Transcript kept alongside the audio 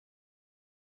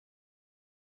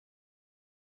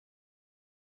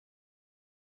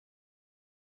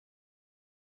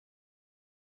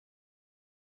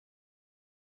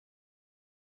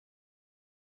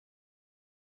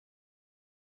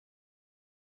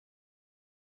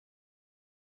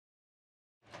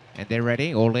And they're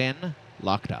ready, all in,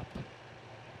 locked up.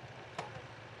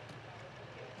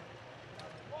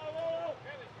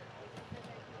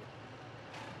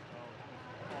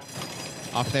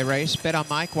 Off their race, Bet on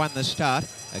Mike won the start.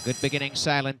 A good beginning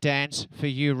Silent Dance for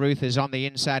You, Ruth, is on the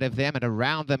inside of them, and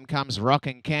around them comes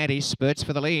Rockin' Candy, spurts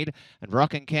for the lead, and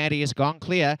Rockin' Candy has gone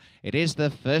clear. It is the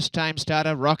first time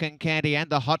starter, Rockin' Candy, and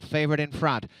the hot favourite in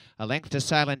front. A length to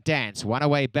Silent Dance, one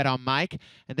away Bet on Mike,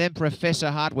 and then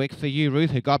Professor Hardwick for You,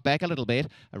 Ruth, who got back a little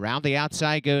bit. Around the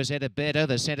outside goes Tbred,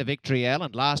 the centre Victoriel,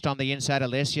 and last on the inside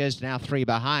Alessia's now 3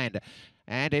 behind.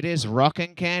 And it is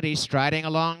Rockin' Candy striding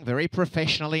along very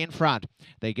professionally in front.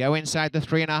 They go inside the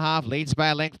 3.5, leads by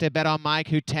a length to Bet on Mike,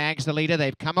 who tags the leader.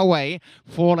 They've come away,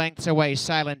 4 lengths away.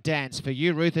 Silent Dance for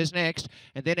You, Ruth, is next.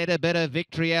 And then a bit of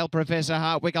Victoriel, Professor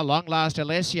Hartwig, a long last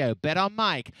Alessio. Bet on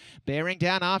Mike, bearing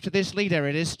down after this leader.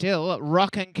 It is still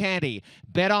Rockin' Candy.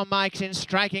 Bet on Mike's in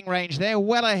striking range. They're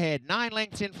well ahead, 9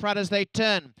 lengths in front as they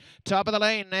turn. Top of the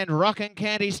lane, and Rockin'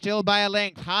 Candy still by a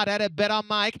length. Hard at it, Bet on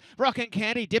Mike. Rockin'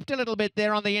 Candy dipped a little bit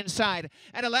there on the inside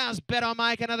and allows Bet on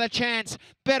Mike another chance.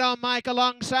 Bet on Mike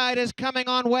alongside is coming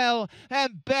on well,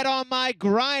 and Bet on Mike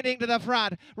grinding to the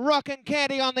front. Rockin'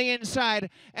 Candy on the inside,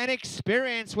 and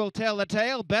experience will tell the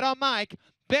tale. Bet on Mike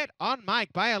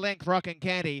by a length. Rockin'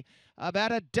 Candy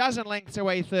about a dozen lengths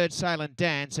away, third Silent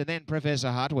Dance, and then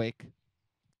Professor Hardwick.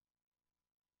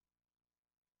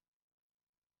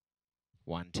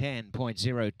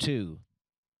 110.02.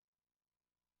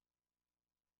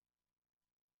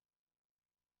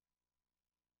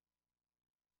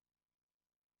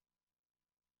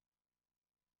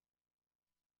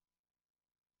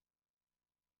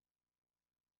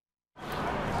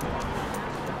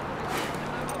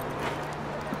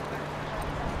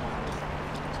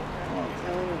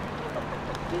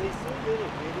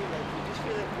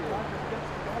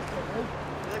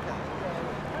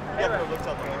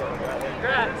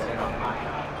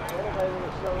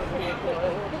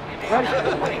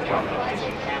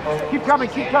 Keep coming,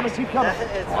 keep coming, keep coming.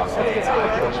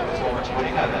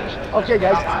 Okay,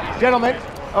 guys, gentlemen.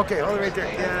 Okay, hold it right there.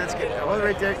 Yeah, that's good. Hold it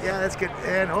right there. Yeah, that's good.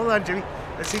 And hold on, Jimmy.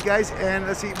 Let's see, guys. And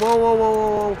let's see. Whoa, whoa, whoa,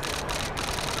 whoa, whoa.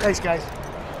 Thanks, guys.